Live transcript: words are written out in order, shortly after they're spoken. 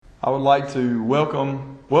I would like to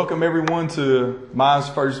welcome everyone to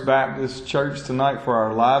Mize First Baptist Church tonight for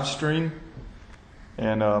our live stream.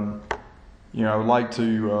 And I would like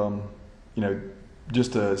to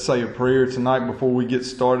just to say a prayer tonight before we get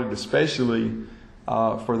started, especially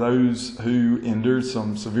for those who endured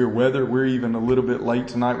some severe weather. We're even a little bit late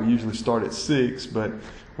tonight. We usually start at 6, but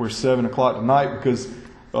we're 7 o'clock tonight because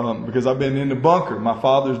I've been in the bunker, my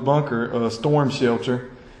father's bunker, a storm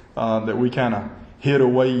shelter that we kind of hid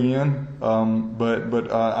away in.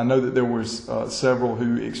 But I know that there was several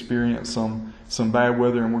who experienced some bad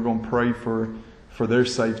weather, and we're going to pray for their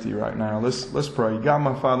safety right now. Let's pray. God,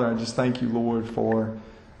 my Father, I just thank you, Lord, for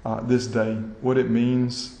this day, what it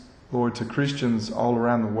means, Lord, to Christians all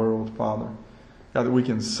around the world, Father. God, that we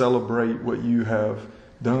can celebrate what you have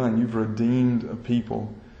done. You've redeemed a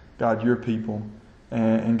people, God, your people.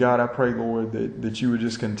 And God, I pray, Lord, that you would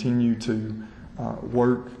just continue to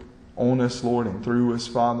work on us, Lord, and through us,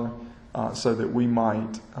 Father, so that we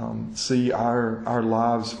might see our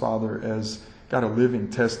lives, Father, as, God, a living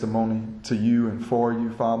testimony to you and for you,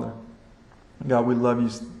 Father. God, we love you.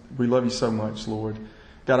 We love you so much, Lord.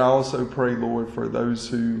 God, I also pray, Lord, for those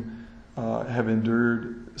who have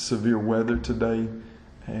endured severe weather today,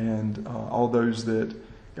 and all those that,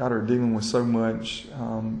 God, are dealing with so much,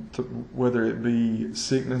 whether it be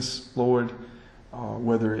sickness, Lord,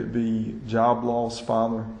 whether it be job loss,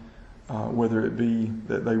 Father, whether it be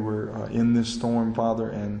that they were in this storm, Father.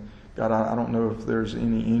 And God, I don't know if there's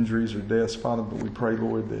any injuries or deaths, Father, but we pray,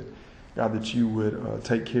 Lord, that, God, that you would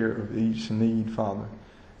take care of each need, Father.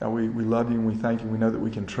 God, we love you and we thank you. We know that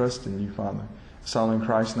we can trust in you, Father. It's all in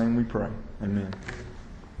Christ's name we pray. Amen.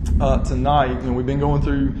 Tonight, we've been going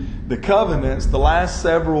through the covenants. The last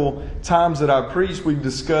several times that I've preached, we've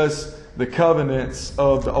discussed the covenants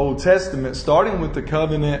of the Old Testament, starting with the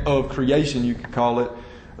covenant of creation, you could call it,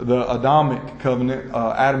 the Adamic covenant,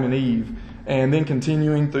 Adam and Eve, and then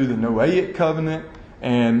continuing through the Noahic covenant,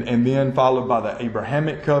 and then followed by the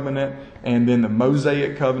Abrahamic covenant, and then the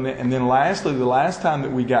Mosaic covenant, and then lastly, the last time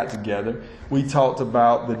that we got together, we talked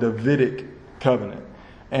about the Davidic covenant.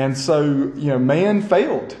 And so, man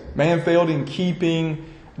failed. Man failed in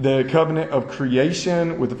keeping the covenant of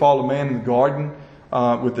creation with the fall of man in the garden,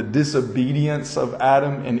 with the disobedience of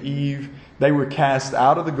Adam and Eve. They were cast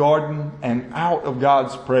out of the garden and out of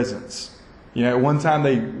God's presence. At one time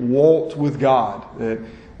they walked with God,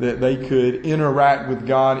 that they could interact with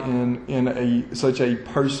God in such a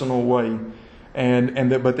personal way,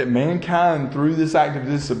 but that mankind, through this act of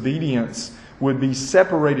disobedience, would be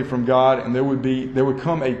separated from God, and there would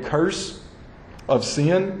come a curse of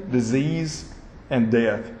sin, disease, and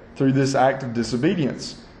death through this act of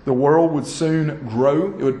disobedience. The world would soon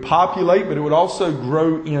grow. It would populate, but it would also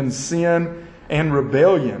grow in sin and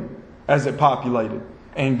rebellion as it populated.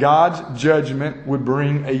 And God's judgment would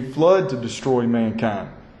bring a flood to destroy mankind,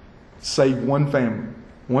 save one family.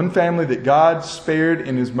 One family that God spared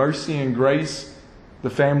in His mercy and grace, the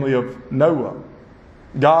family of Noah.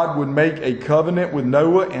 God would make a covenant with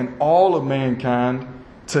Noah and all of mankind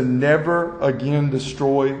to never again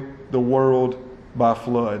destroy the world by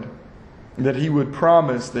flood. That He would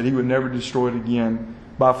promise that He would never destroy it again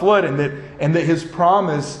by flood, and that His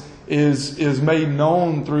promise is made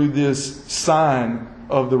known through this sign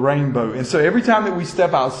of the rainbow. And so every time that we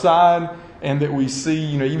step outside and that we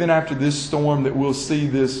see, even after this storm, that we'll see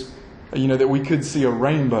this, that we could see a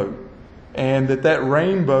rainbow. And that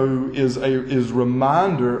rainbow is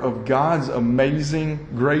reminder of God's amazing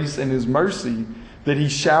grace and His mercy that He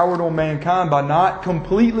showered on mankind by not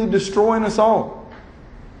completely destroying us all.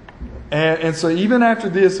 And so even after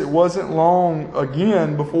this, it wasn't long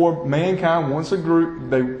again before mankind, once a group,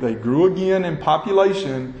 they grew again in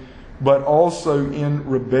population, but also in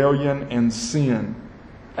rebellion and sin.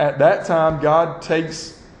 At that time, God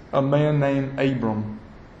takes a man named Abram,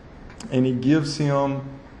 and He gives him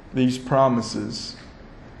these promises.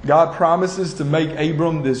 God promises to make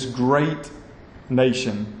Abram this great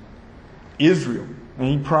nation, Israel. And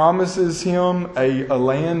He promises him a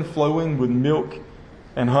land flowing with milk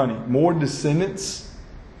and honey. More descendants.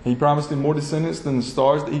 He promised him more descendants than the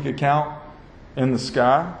stars that he could count in the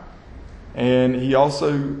sky. And He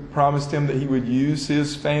also promised him that He would use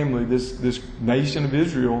his family, this nation of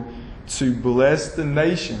Israel, to bless the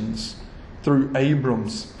nations through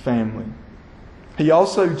Abram's family. He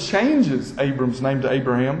also changes Abram's name to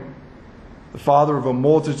Abraham, the father of a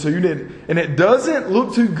multitude. And it doesn't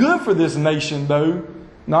look too good for this nation, though,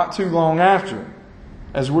 not too long after.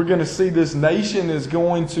 As we're going to see, this nation is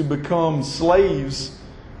going to become slaves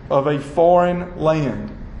of a foreign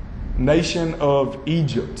land, nation of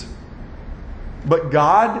Egypt. But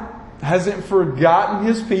God hasn't forgotten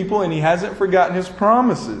His people, and He hasn't forgotten His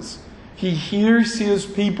promises. He hears His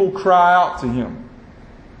people cry out to Him.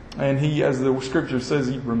 And He, as the Scripture says,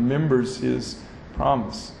 He remembers His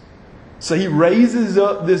promise. So He raises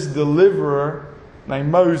up this deliverer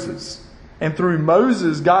named Moses. And through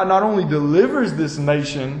Moses, God not only delivers this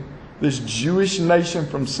nation, this Jewish nation,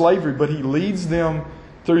 from slavery, but He leads them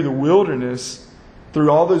through the wilderness, through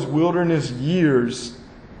all those wilderness years,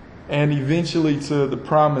 and eventually to the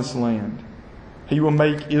promised land. He will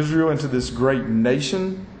make Israel into this great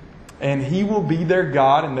nation, and He will be their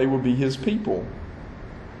God, and they will be His people.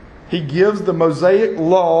 He gives the Mosaic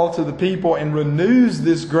law to the people and renews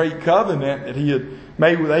this great covenant that He had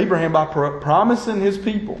made with Abraham by promising His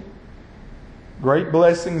people great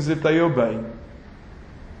blessings if they obey,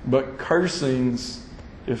 but cursings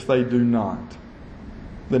if they do not.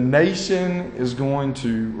 The nation is going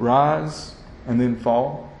to rise and then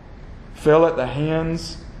fall, fell at the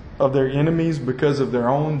hands of their enemies because of their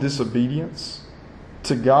own disobedience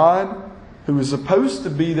to God, who is supposed to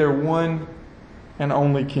be their one and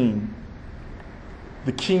only King,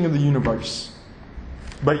 the King of the universe.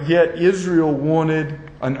 But yet Israel wanted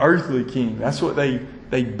an earthly king. That's what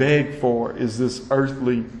they begged for, is this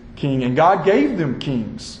earthly king. And God gave them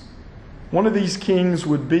kings. One of these kings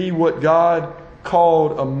would be what God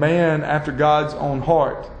called a man after God's own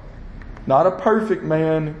heart. Not a perfect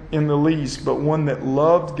man in the least, but one that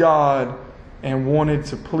loved God and wanted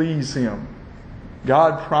to please Him.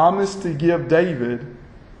 God promised to give David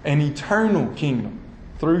an eternal kingdom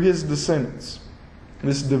through his descendants,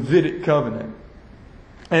 this Davidic covenant.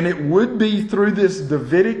 And it would be through this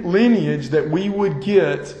Davidic lineage that we would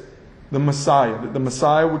get the Messiah, that the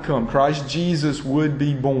Messiah would come. Christ Jesus would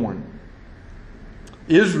be born.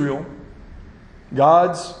 Israel,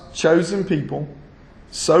 God's chosen people,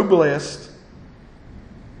 so blessed,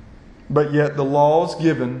 but yet the laws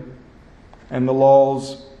given and the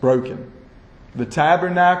laws broken. The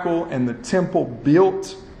tabernacle and the temple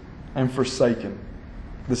built and forsaken.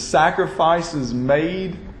 The sacrifices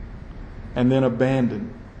made and then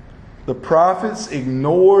abandoned. The prophets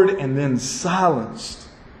ignored and then silenced.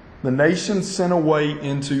 The nation sent away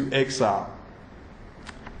into exile.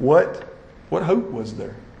 What hope was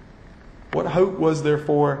there? What hope was there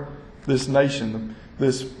for this nation?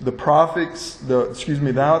 The prophets, thou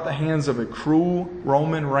at the hands of a cruel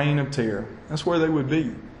Roman reign of terror. That's where they would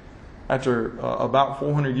be. After about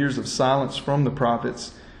 400 years of silence from the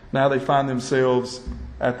prophets, now they find themselves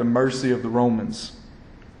at the mercy of the Romans.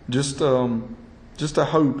 Just a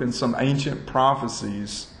hope in some ancient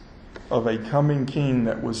prophecies of a coming king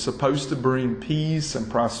that was supposed to bring peace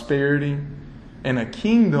and prosperity, and a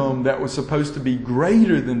kingdom that was supposed to be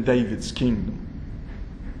greater than David's kingdom.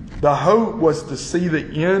 The hope was to see the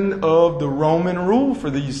end of the Roman rule for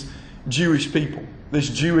these Jewish people, this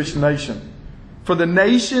Jewish nation. For the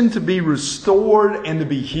nation to be restored and to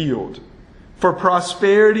be healed. For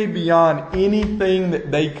prosperity beyond anything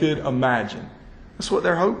that they could imagine. That's what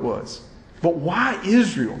their hope was. But why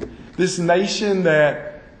Israel? This nation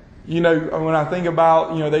that, when I think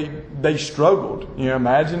about, they struggled.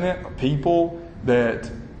 Imagine it. People that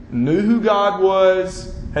knew who God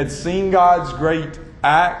was, had seen God's great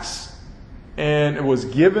acts, and was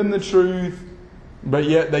given the truth, but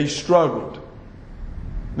yet they struggled.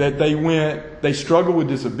 That they struggled with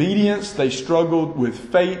disobedience, they struggled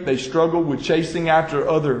with faith, they struggled with chasing after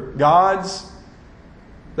other gods.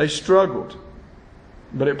 They struggled.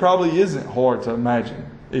 But it probably isn't hard to imagine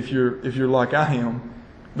if you're like I am,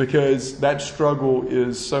 because that struggle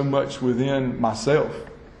is so much within myself.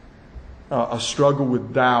 A struggle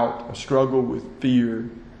with doubt, a struggle with fear,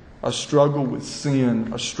 a struggle with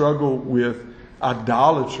sin, a struggle with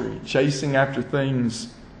idolatry, chasing after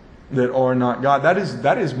things that are not God.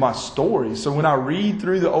 That is my story. So when I read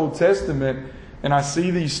through the Old Testament and I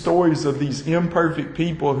see these stories of these imperfect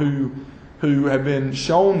people who have been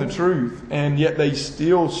shown the truth and yet they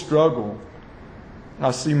still struggle,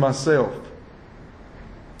 I see myself.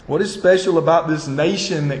 What is special about this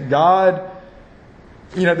nation that God,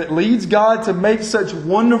 that leads God to make such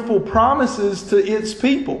wonderful promises to its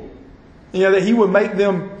people? That He would make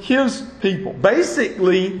them His people.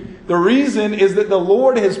 Basically, the reason is that the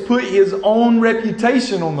Lord has put His own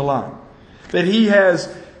reputation on the line. That He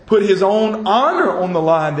has put His own honor on the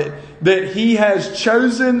line. That He has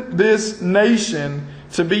chosen this nation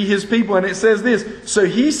to be His people. And it says this. So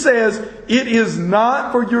He says, "It is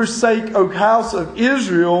not for your sake, O house of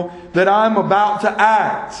Israel, that I am about to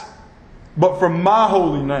act, but for my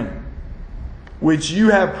holy name, which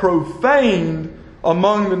you have profaned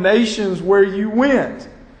among the nations where you went.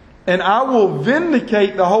 And I will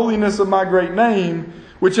vindicate the holiness of my great name,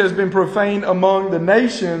 which has been profaned among the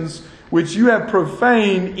nations, which you have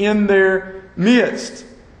profaned in their midst.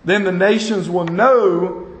 Then the nations will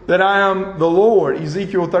know that I am the Lord.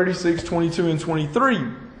 Ezekiel 36, 22 and 23.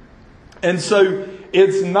 And so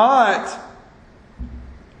it's not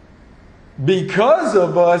because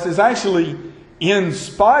of us, it's actually in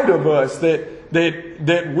spite of us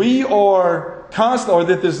that we are constant, or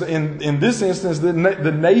that this, in this instance, the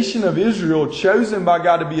nation of Israel, chosen by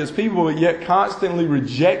God to be His people, but yet constantly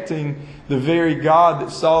rejecting the very God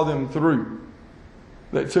that saw them through,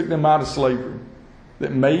 that took them out of slavery,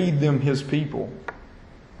 that made them His people.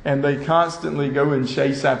 And they constantly go and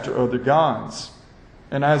chase after other gods.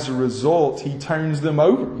 And as a result, He turns them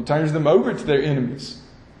over. He turns them over to their enemies.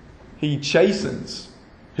 He chastens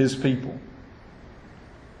His people.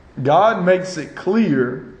 God makes it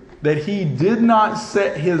clear that He did not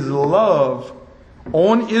set His love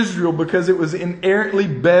on Israel because it was inherently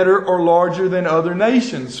better or larger than other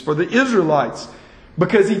nations for the Israelites.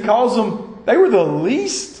 Because He calls them, they were the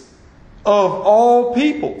least of all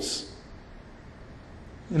peoples.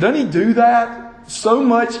 And doesn't He do that so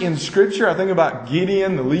much in Scripture? I think about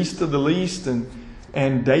Gideon, the least of the least,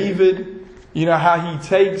 and David. You know, how he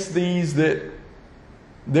takes these that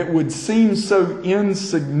would seem so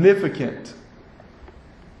insignificant,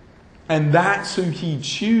 and that's who He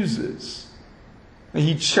chooses. And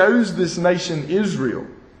He chose this nation Israel.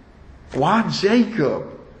 Why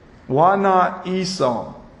Jacob? Why not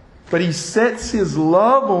Esau? But He sets His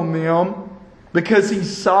love on them because He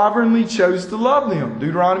sovereignly chose to love them.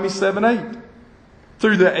 Deuteronomy 7:8.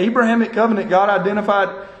 Through the Abrahamic covenant, God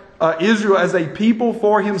identified Israel as a people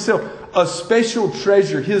for Himself, a special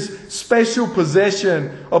treasure, His special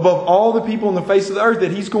possession above all the people on the face of the earth,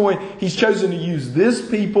 that He's chosen to use this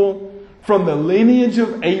people from the lineage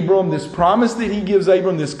of Abram, this promise that He gives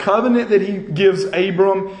Abram, this covenant that He gives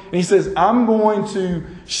Abram. And He says, I'm going to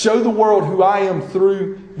show the world who I am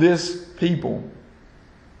through this people.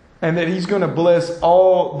 And that He's going to bless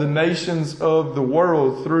all the nations of the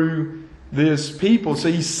world through this people.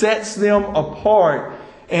 So He sets them apart.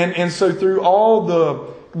 And so through all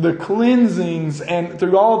the cleansings and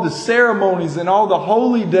through all the ceremonies and all the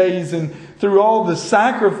holy days and through all the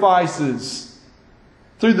sacrifices,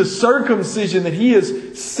 through the circumcision, that He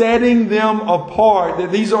is setting them apart,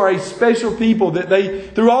 that these are a special people,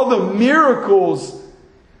 that through all the miracles,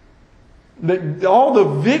 that all the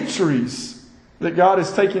victories, that God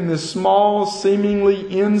is taking this small, seemingly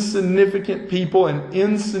insignificant people, an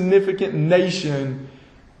insignificant nation,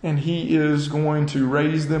 and He is going to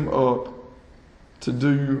raise them up to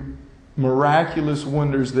do miraculous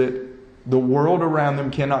wonders that the world around them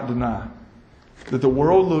cannot deny. That the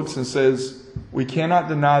world looks and says, we cannot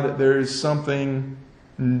deny that there is something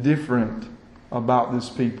different about this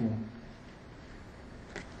people.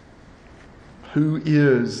 Who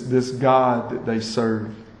is this God that they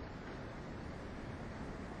serve?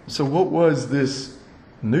 So what was this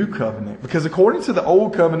new covenant? Because according to the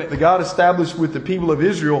old covenant that God established with the people of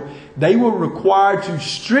Israel, they were required to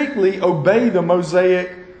strictly obey the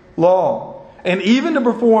Mosaic law, and even to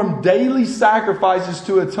perform daily sacrifices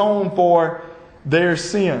to atone for their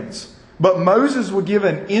sins. But Moses would give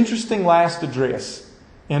an interesting last address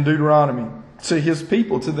in Deuteronomy to his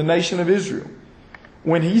people, to the nation of Israel,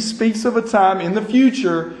 when he speaks of a time in the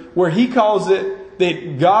future where he calls it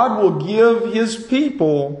that God will give His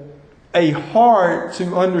people a heart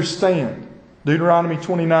to understand. Deuteronomy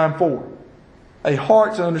 29:4. A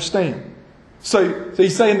heart to understand. So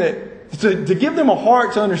He's saying that to give them a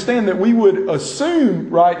heart to understand, that we would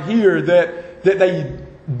assume right here that they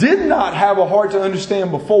did not have a heart to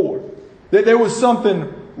understand before. That there was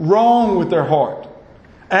something wrong with their heart.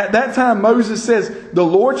 At that time, Moses says, the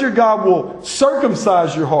Lord your God will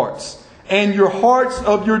circumcise your hearts and your hearts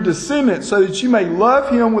of your descendants, so that you may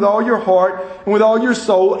love Him with all your heart and with all your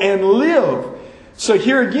soul and live. So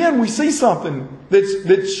here again, we see something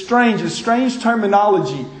that's strange, a strange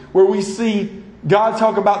terminology, where we see God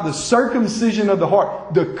talk about the circumcision of the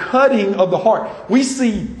heart, the cutting of the heart. We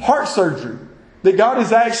see heart surgery. That God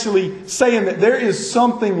is actually saying that there is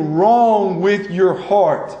something wrong with your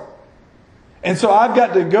heart. And so I've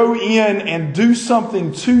got to go in and do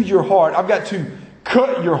something to your heart. I've got to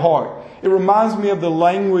cut your heart. It reminds me of the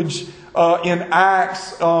language in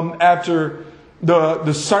Acts after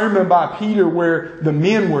the sermon by Peter, where the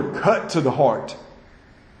men were cut to the heart.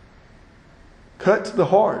 Cut to the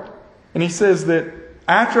heart. And he says that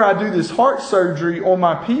after I do this heart surgery on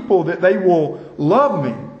my people, that they will love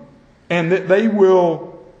me. And that they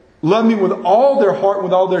will love me with all their heart,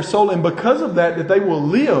 with all their soul. And because of that, that they will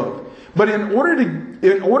live. But in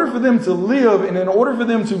order for them to live and in order for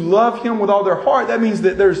them to love Him with all their heart, that means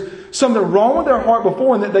that there's something wrong with their heart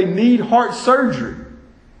before and that they need heart surgery.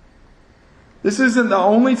 This isn't the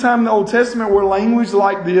only time in the Old Testament where language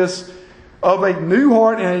like this of a new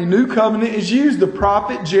heart and a new covenant is used. The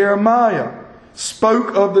prophet Jeremiah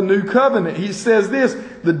spoke of the new covenant. He says this,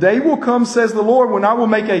 "The day will come, says the Lord, when I will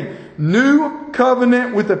make a new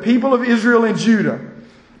covenant with the people of Israel and Judah.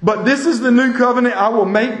 But this is the new covenant I will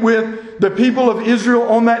make with the people of Israel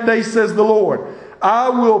on that day, says the Lord. I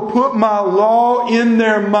will put my law in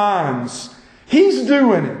their minds." He's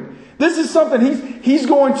doing it. This is something He's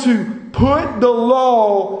going to put the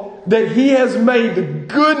law that He has made, the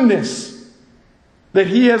goodness that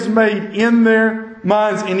He has made in their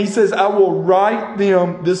minds. And He says, I will write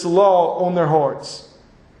them this law on their hearts.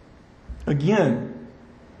 Again,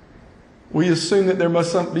 we assume that there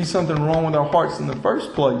must be something wrong with our hearts in the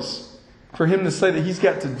first place for Him to say that He's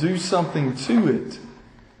got to do something to it.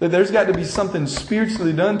 That there's got to be something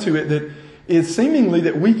spiritually done to it that is seemingly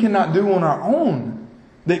that we cannot do on our own.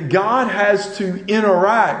 That God has to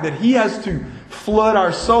interact, that He has to flood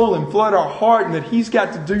our soul and flood our heart, and that He's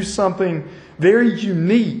got to do something very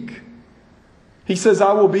unique. He says,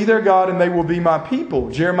 I will be their God and they will be my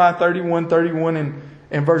people. Jeremiah 31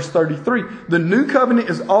 and verse 33. The new covenant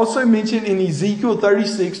is also mentioned in Ezekiel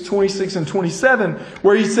 36, 26 and 27,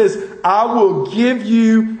 where He says, I will give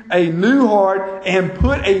you a new heart and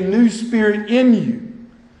put a new spirit in you.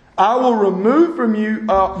 I will remove from you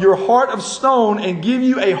your heart of stone and give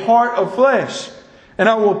you a heart of flesh. And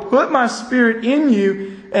I will put my spirit in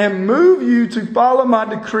you and move you to follow my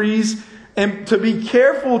decrees and to be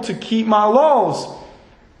careful to keep my laws.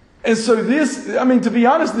 And so this, to be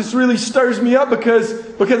honest, this really stirs me up because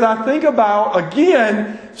I think about,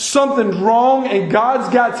 again, something's wrong and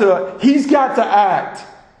He's got to act.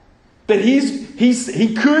 That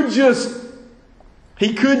He could just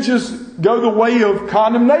go the way of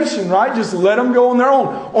condemnation, right? Just let them go on their own.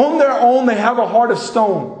 On their own, they have a heart of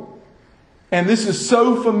stone. And this is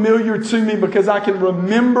so familiar to me because I can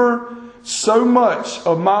remember so much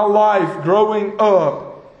of my life growing up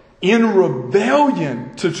in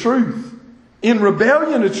rebellion to truth. In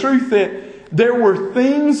rebellion to truth, that there were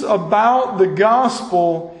things about the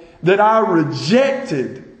gospel that I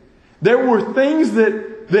rejected. There were things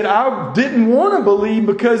that I didn't want to believe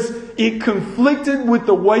because it conflicted with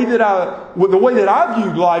the way that I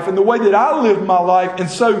viewed life and the way that I lived my life. And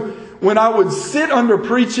so when I would sit under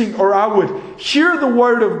preaching, or I would hear the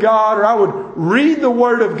Word of God, or I would read the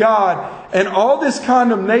Word of God, and all this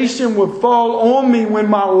condemnation would fall on me when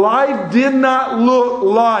my life did not look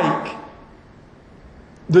like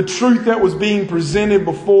the truth that was being presented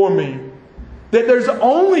before me. That there's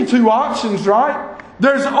only two options, right?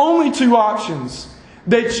 There's only two options.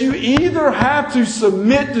 That you either have to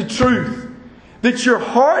submit to truth, that your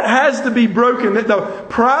heart has to be broken, that the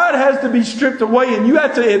pride has to be stripped away, and you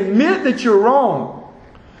have to admit that you're wrong,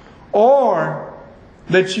 or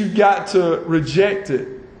that you've got to reject it,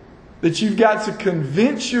 that you've got to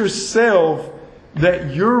convince yourself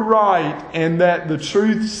that you're right and that the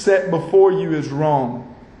truth set before you is wrong.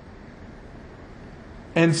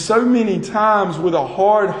 And so many times with a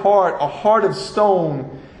hard heart, a heart of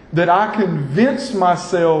stone, that I convinced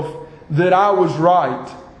myself that I was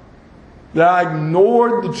right. That I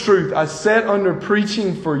ignored the truth. I sat under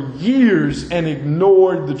preaching for years and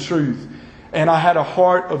ignored the truth. And I had a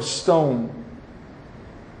heart of stone.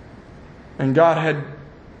 And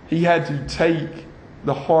He had to take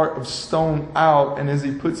the heart of stone out. And as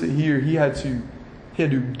He puts it here, He had to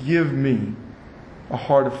give me a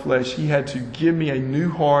heart of flesh. He had to give me a new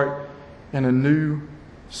heart and a new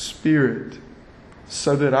spirit,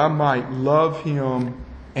 so that I might love Him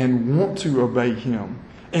and want to obey Him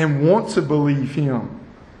and want to believe Him.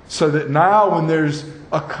 So that now when there's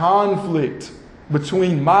a conflict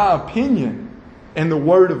between my opinion and the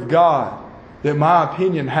Word of God, that my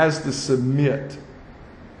opinion has to submit.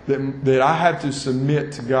 That I have to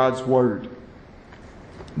submit to God's Word.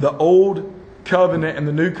 The Old Covenant and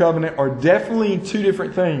the New Covenant are definitely two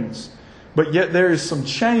different things. But yet there is some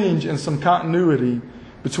change and some continuity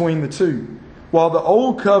between the two. While the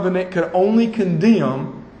Old Covenant could only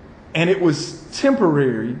condemn, and it was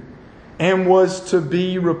temporary, and was to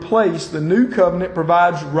be replaced, the New Covenant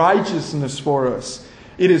provides righteousness for us.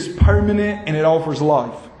 It is permanent and it offers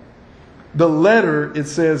life. The letter, it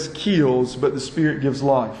says, kills, but the Spirit gives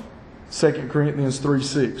life. 2 Corinthians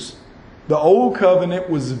 3:6. The Old Covenant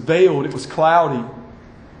was veiled. It was cloudy.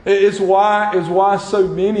 It's why so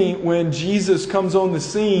many, when Jesus comes on the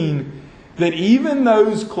scene, that even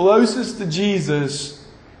those closest to Jesus,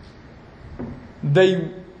 they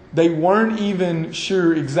they weren't even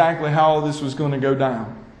sure exactly how this was going to go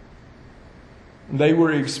down. They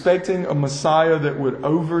were expecting a Messiah that would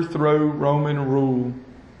overthrow Roman rule,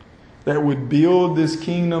 that would build this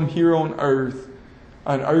kingdom here on earth,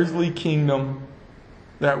 an earthly kingdom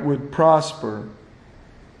that would prosper.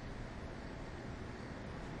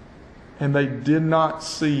 And they did not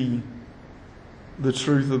see the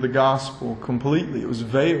truth of the gospel completely. It was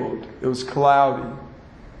veiled. It was cloudy.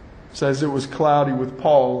 It says it was cloudy with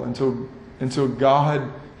Paul until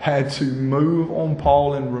God had to move on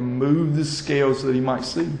Paul and remove the scales so that he might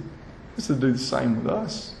see. He has to do the same with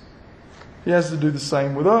us. He has to do the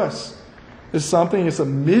same with us. It's a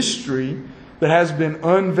mystery that has been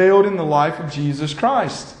unveiled in the life of Jesus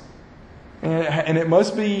Christ. And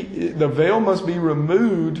the veil must be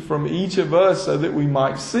removed from each of us so that we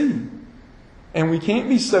might see. And we can't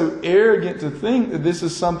be so arrogant to think that this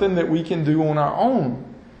is something that we can do on our own.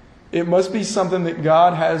 It must be something that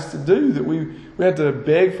God has to do, that we have to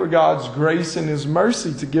beg for God's grace and His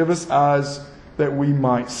mercy to give us eyes that we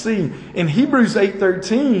might see. In Hebrews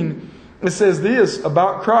 8:13, it says this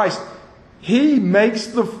about Christ. He makes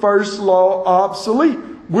the first law obsolete.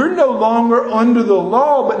 We're no longer under the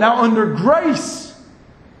law, but now under grace.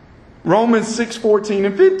 Romans 6:14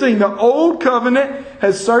 and 15. The old covenant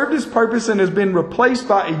has served its purpose and has been replaced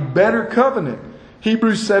by a better covenant.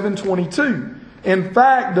 Hebrews 7:22. In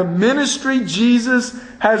fact, the ministry Jesus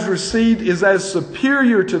has received is as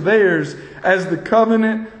superior to theirs as the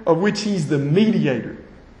covenant of which He's the mediator.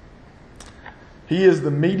 He is the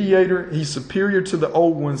mediator. He's superior to the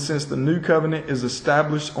old one, since the new covenant is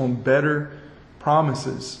established on better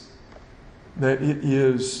promises, that it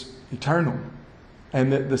is eternal,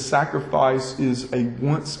 and that the sacrifice is a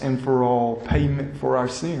once and for all payment for our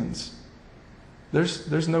sins.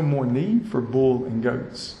 There's no more need for bull and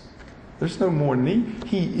goats. There's no more need.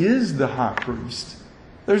 He is the high priest.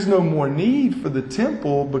 There's no more need for the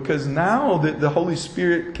temple, because now that the Holy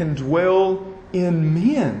Spirit can dwell in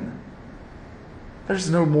men,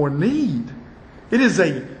 there's no more need. It is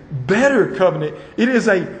a better covenant. It is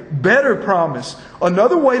a better promise.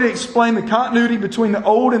 Another way to explain the continuity between the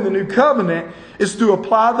old and the new covenant is to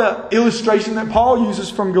apply the illustration that Paul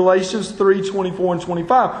uses from Galatians 3:24 and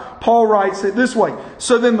 25. Paul writes it this way: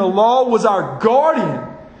 so then the law was our guardian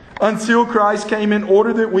until Christ came, in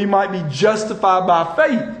order that we might be justified by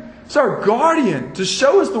faith. It's our guardian to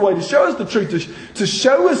show us the way, to show us the truth, to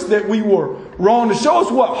show us that we were wrong, to show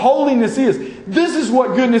us what holiness is. This is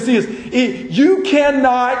what goodness is. You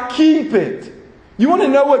cannot keep it. You want to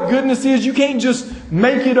know what goodness is? You can't just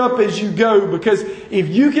make it up as you go, because if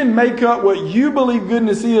you can make up what you believe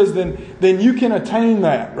goodness is, then you can attain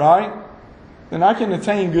that, right? Then I can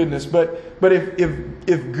attain goodness. But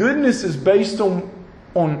if goodness is based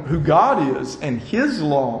on who God is and His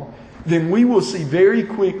law, then we will see very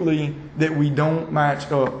quickly that we don't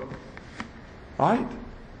match up. Right?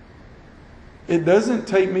 It doesn't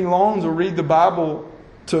take me long to read the Bible,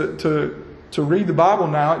 to read the Bible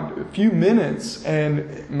now, a few minutes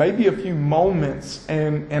and maybe a few moments,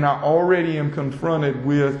 and I already am confronted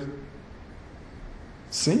with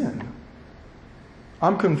sin.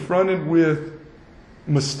 I'm confronted with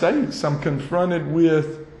mistakes. I'm confronted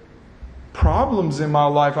with problems in my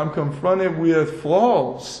life. I'm confronted with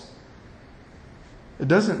flaws. It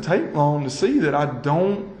doesn't take long to see that I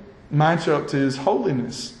don't match up to His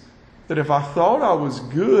holiness. That if I thought I was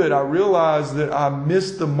good, I realized that I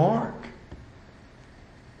missed the mark.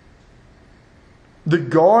 The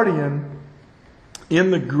guardian in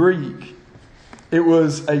the Greek, it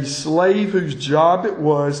was a slave whose job it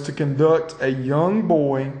was to conduct a young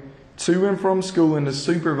boy to and from school and to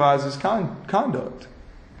supervise his conduct.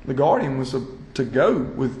 The guardian was to go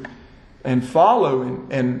with and follow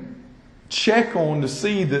and check on to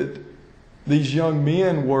see that these young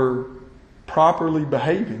men were properly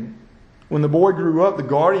behaving. When the boy grew up, the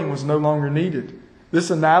guardian was no longer needed. This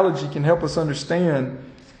analogy can help us understand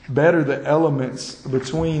better the elements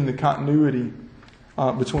between the continuity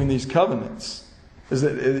between these covenants. Is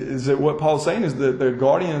that what Paul's saying is that the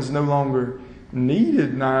guardian is no longer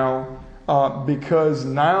needed now because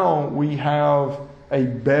now we have a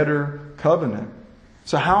better covenant.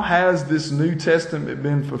 So how has this New Testament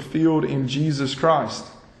been fulfilled in Jesus Christ?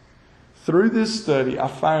 Through this study, I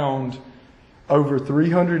found over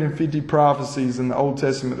 350 prophecies in the Old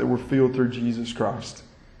Testament that were filled through Jesus Christ.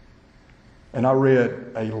 And I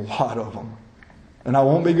read a lot of them. And I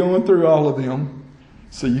won't be going through all of them,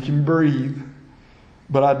 so you can breathe.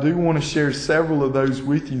 But I do want to share several of those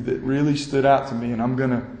with you that really stood out to me, and I'm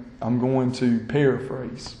going to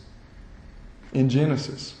paraphrase. In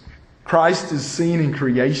Genesis, Christ is seen in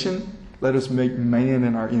creation. Let us make man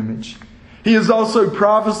in our image. He is also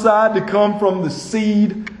prophesied to come from the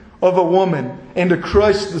seed of a woman and to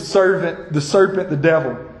crush the serpent, the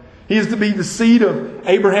devil. He is to be the seed of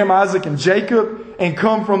Abraham, Isaac, and Jacob and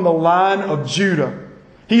come from the line of Judah.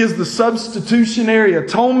 He is the substitutionary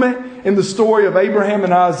atonement in the story of Abraham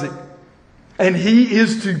and Isaac. And He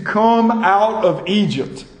is to come out of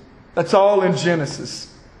Egypt. That's all in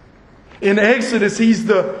Genesis. In Exodus, He's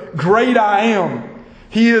the great I am.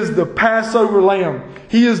 He is the Passover lamb.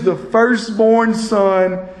 He is the firstborn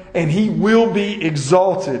son, and He will be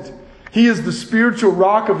exalted. He is the spiritual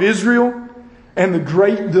rock of Israel and the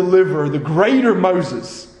great deliverer, the greater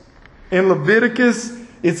Moses. In Leviticus,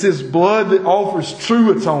 it's His blood that offers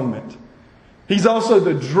true atonement. He's also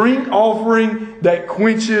the drink offering that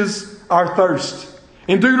quenches our thirst.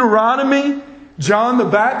 In Deuteronomy, John the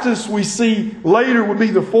Baptist we see later would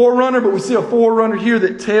be the forerunner, but we see a forerunner here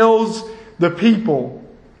that tells the people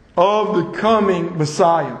of the coming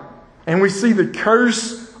Messiah. And we see the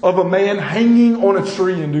curse of a man hanging on a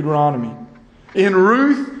tree in Deuteronomy. In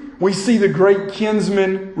Ruth, we see the great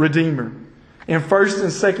kinsman redeemer. In 1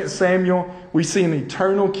 and 2 Samuel, we see an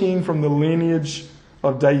eternal king from the lineage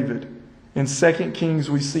of David. In 2 Kings,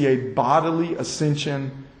 we see a bodily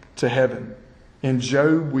ascension to heaven. In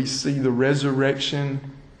Job, we see the resurrection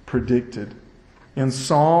predicted. In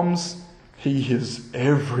Psalms, He is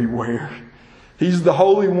everywhere. He's the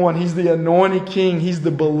Holy One. He's the anointed King. He's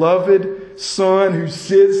the beloved Son who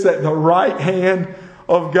sits at the right hand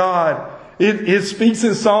of God. It speaks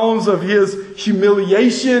in Psalms of His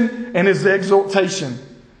humiliation and His exaltation.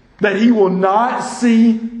 That He will not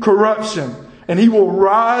see corruption and He will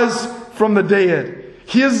rise from the dead.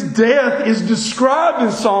 His death is described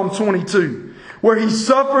in Psalm 22, where He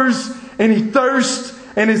suffers and He thirsts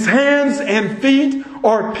and His hands and feet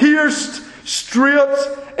are pierced, stripped,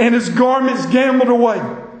 and His garments gambled away.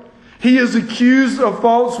 He is accused of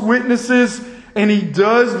false witnesses and He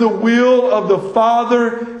does the will of the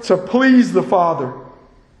Father to please the Father.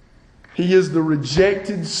 He is the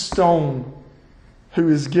rejected stone who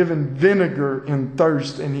is given vinegar in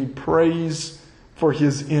thirst, and He prays for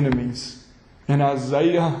His enemies. In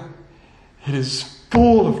Isaiah, it is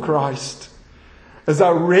full of Christ. As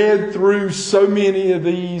I read through so many of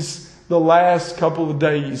these the last couple of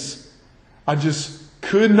days, I just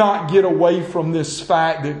could not get away from this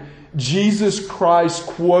fact that Jesus Christ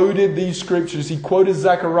quoted these scriptures. He quoted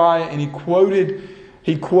Zechariah and he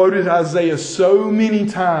quoted Isaiah so many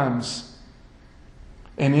times.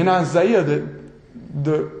 And in Isaiah, that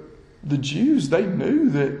the Jews, they knew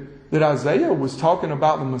that Isaiah was talking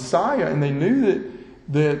about the Messiah, and they knew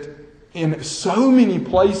that in so many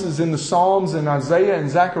places in the Psalms and Isaiah and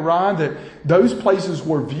Zechariah, that those places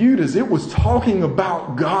were viewed as it was talking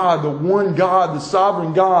about God, the one God, the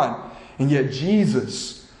sovereign God. And yet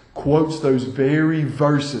Jesus quotes those very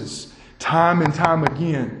verses time and time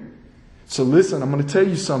again. So listen, I'm going to tell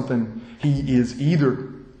you something. He is either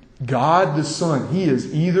God the Son. He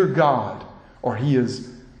is either God or He is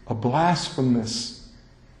a blasphemous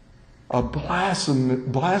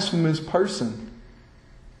person.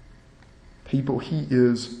 People, He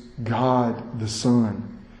is God the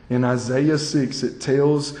Son. In Isaiah 6, it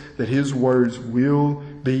tells that His words will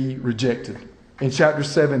be rejected. In chapter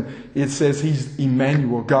 7, it says He's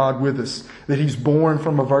Emmanuel, God with us, that He's born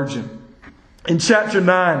from a virgin. In chapter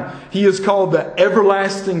 9, He is called the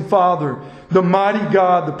Everlasting Father, the mighty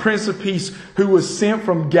God, the Prince of Peace, who was sent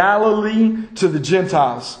from Galilee to the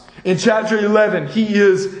Gentiles. In chapter 11, He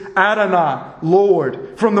is Adonai,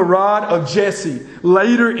 Lord, from the rod of Jesse.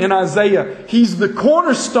 Later in Isaiah, He's the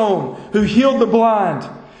cornerstone who healed the blind,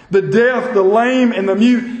 the deaf, the lame, and the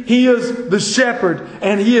mute. He is the shepherd,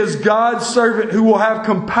 and He is God's servant who will have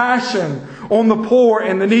compassion on the poor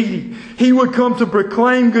and the needy. He would come to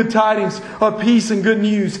proclaim good tidings of peace and good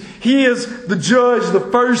news. He is the judge,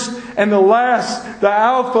 the first and the last, the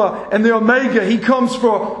Alpha and the Omega. He comes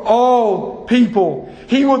for all people.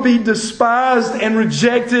 He would be despised and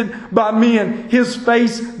rejected by men, His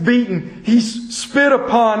face beaten. He's spit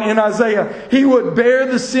upon in Isaiah. He would bear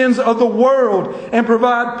the sins of the world and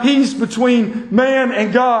provide peace between man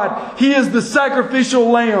and God. He is the sacrificial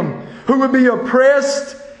lamb who would be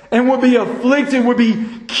oppressed and would be afflicted, would be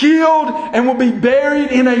killed, and would be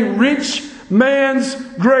buried in a rich man's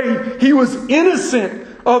grave. He was innocent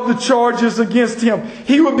of the charges against Him.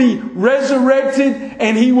 He would be resurrected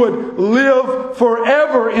and He would live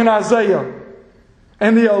forever in Isaiah.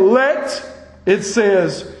 And the elect, it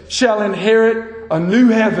says, shall inherit a new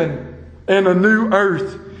heaven and a new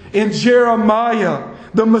earth. In Jeremiah,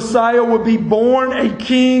 the Messiah would be born a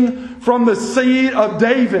king from the seed of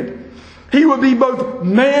David. He would be both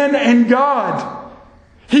man and God.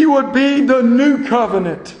 He would be the new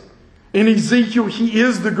covenant. In Ezekiel, He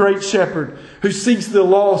is the great shepherd who seeks the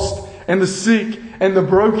lost and the sick and the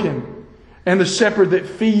broken, and the shepherd that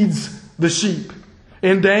feeds the sheep.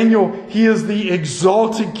 In Daniel, He is the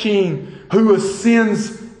exalted King who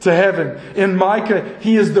ascends to heaven. In Micah,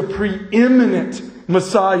 He is the preeminent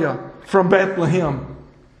Messiah from Bethlehem.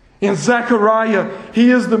 In Zechariah,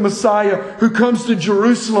 He is the Messiah who comes to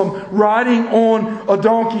Jerusalem riding on a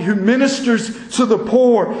donkey, who ministers to the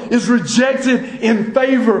poor, is rejected in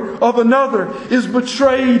favor of another, is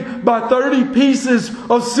betrayed by 30 pieces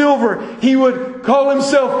of silver. He would call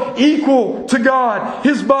Himself equal to God.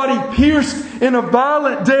 His body pierced in a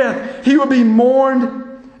violent death. He would be mourned,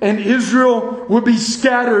 and Israel would be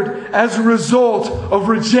scattered as a result of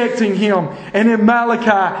rejecting Him. And in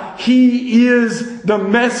Malachi, He is the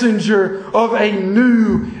messenger of a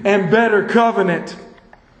new and better covenant.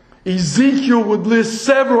 Ezekiel would list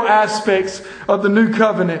several aspects of the new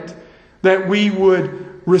covenant, that we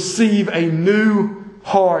would receive a new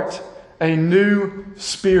heart, a new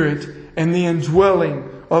spirit, and the indwelling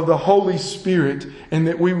of the Holy Spirit, and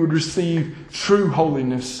that we would receive true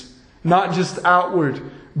holiness, not just outward,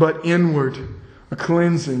 but inward, a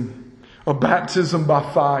cleansing, a baptism by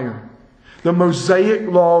fire. The Mosaic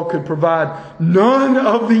law could provide none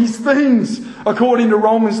of these things, according to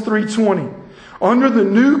Romans 3:20. Under the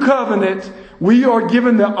new covenant, we are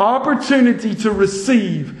given the opportunity to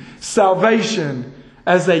receive salvation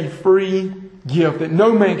as a free gift that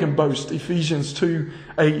no man can boast. Ephesians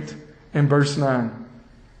 2:8 and verse 9.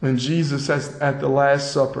 When Jesus, at the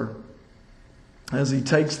Last Supper, as He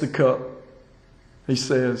takes the cup, He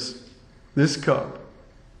says, "This cup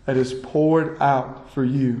that is poured out for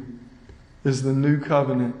you is the new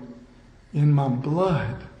covenant in my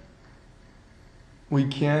blood." We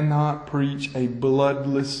cannot preach a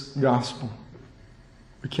bloodless gospel.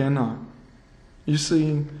 We cannot. You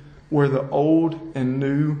see, where the old and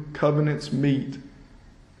new covenants meet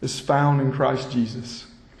is found in Christ Jesus.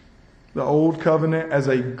 The old covenant, as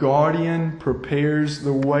a guardian, prepares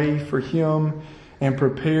the way for Him and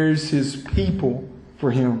prepares His people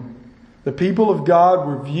for Him. The people of God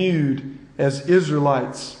were viewed as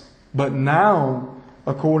Israelites, but now,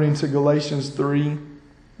 according to Galatians 3,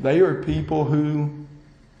 they are people who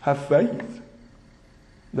have faith.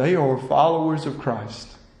 They are followers of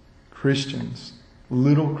Christ, Christians,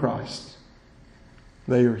 little Christ.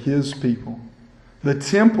 They are His people. The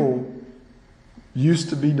temple used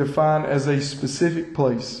to be defined as a specific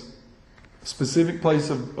place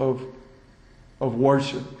of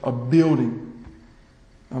worship, a building,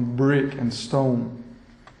 a brick and stone.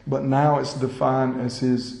 But now it's defined as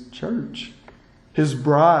His church, His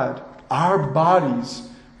bride, our bodies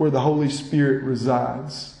where the Holy Spirit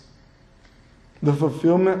resides. The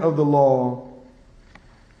fulfillment of the law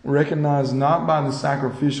recognized not by the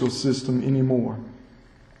sacrificial system anymore,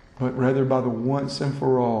 but rather by the once and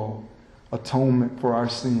for all atonement for our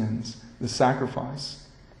sins, the sacrifice,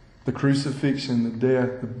 the crucifixion, the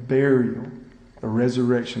death, the burial, the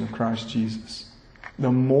resurrection of Christ Jesus.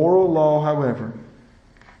 The moral law, however,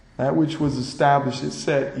 that which was established, it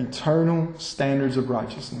set eternal standards of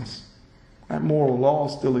righteousness. That moral law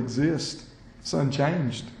still exists. It's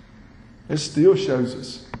unchanged. It still shows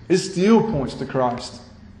us. It still points to Christ.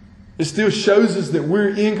 It still shows us that we're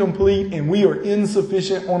incomplete and we are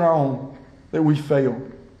insufficient on our own, that we fail.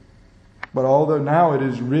 But although now it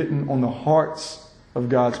is written on the hearts of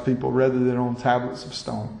God's people rather than on tablets of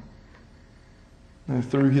stone. And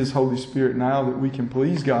through His Holy Spirit, now that we can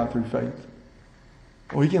please God through faith.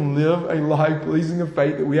 We can live a life pleasing of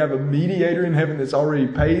faith, that we have a mediator in heaven that's already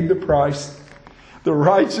paid the price. The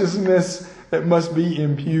righteousness that must be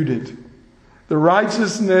imputed. The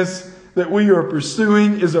righteousness that we are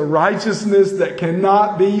pursuing is a righteousness that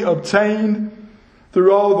cannot be obtained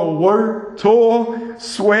through all the work, toil,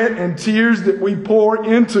 sweat, and tears that we pour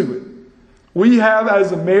into it. We have,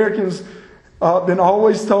 as Americans, been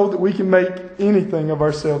always told that we can make anything of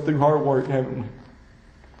ourselves through hard work, haven't we?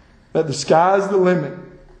 That the sky's the limit.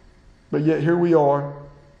 But yet here we are.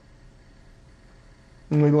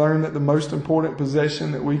 And we learn that the most important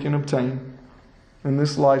possession that we can obtain in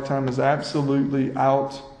this lifetime is absolutely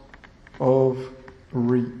out of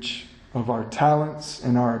reach of our talents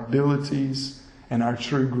and our abilities and our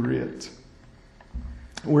true grit.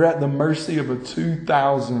 We're at the mercy of a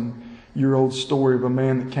 2,000-year-old story of a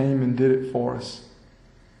man that came and did it for us.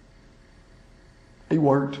 He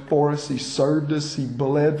worked for us. He served us. He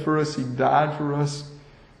bled for us. He died for us.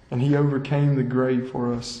 And He overcame the grave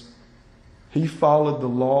for us. He followed the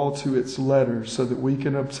law to its letter so that we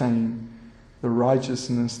can obtain the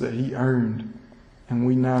righteousness that He earned and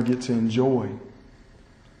we now get to enjoy.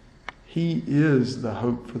 He is the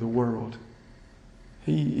hope for the world.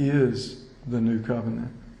 He is the new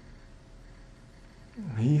covenant.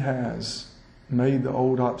 He has made the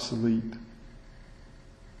old obsolete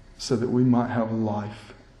so that we might have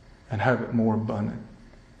life and have it more abundant.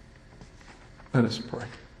 Let us pray.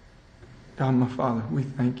 God, my Father, we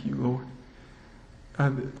thank you, Lord.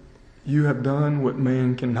 God, you have done what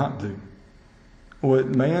man cannot do, what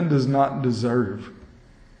man does not deserve.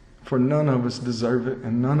 For none of us deserve it,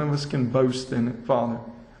 and none of us can boast in it, Father.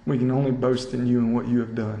 We can only boast in you and what you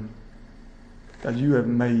have done. God, you have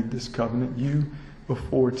made this covenant. You,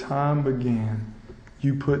 before time began,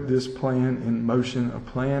 you put this plan in motion, a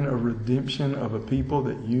plan of redemption of a people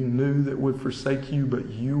that you knew that would forsake you, but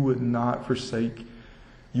you would not forsake.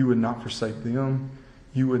 You would not forsake them.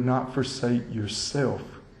 You would not forsake yourself.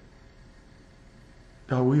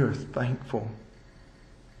 God, we are thankful.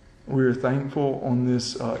 We are thankful on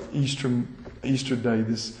this Easter day,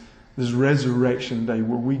 this resurrection day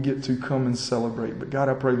where we get to come and celebrate. But God,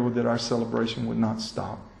 I pray, Lord, that our celebration would not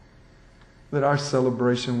stop. That our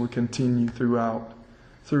celebration would continue throughout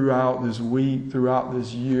this week, throughout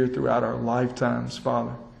this year, throughout our lifetimes,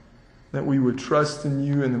 Father. That we would trust in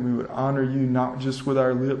you and that we would honor you not just with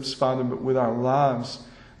our lips, Father, but with our lives.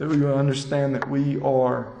 That we would understand that we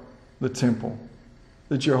are the temple.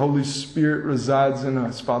 That your Holy Spirit resides in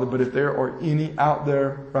us, Father. But if there are any out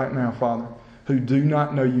there right now, Father, who do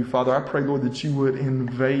not know you, Father, I pray, Lord, that you would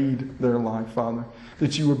invade their life, Father.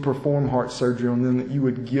 That you would perform heart surgery on them, that you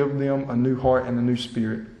would give them a new heart and a new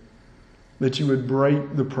spirit. That you would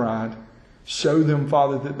break the pride. Show them,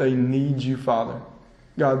 Father, that they need you, Father.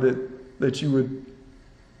 God, that you would...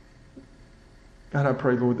 God, I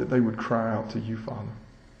pray, Lord, that they would cry out to you, Father.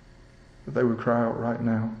 That they would cry out right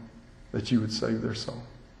now, that you would save their soul.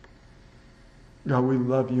 God, we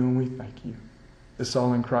love you and we thank you. It's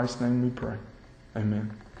all in Christ's name we pray.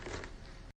 Amen.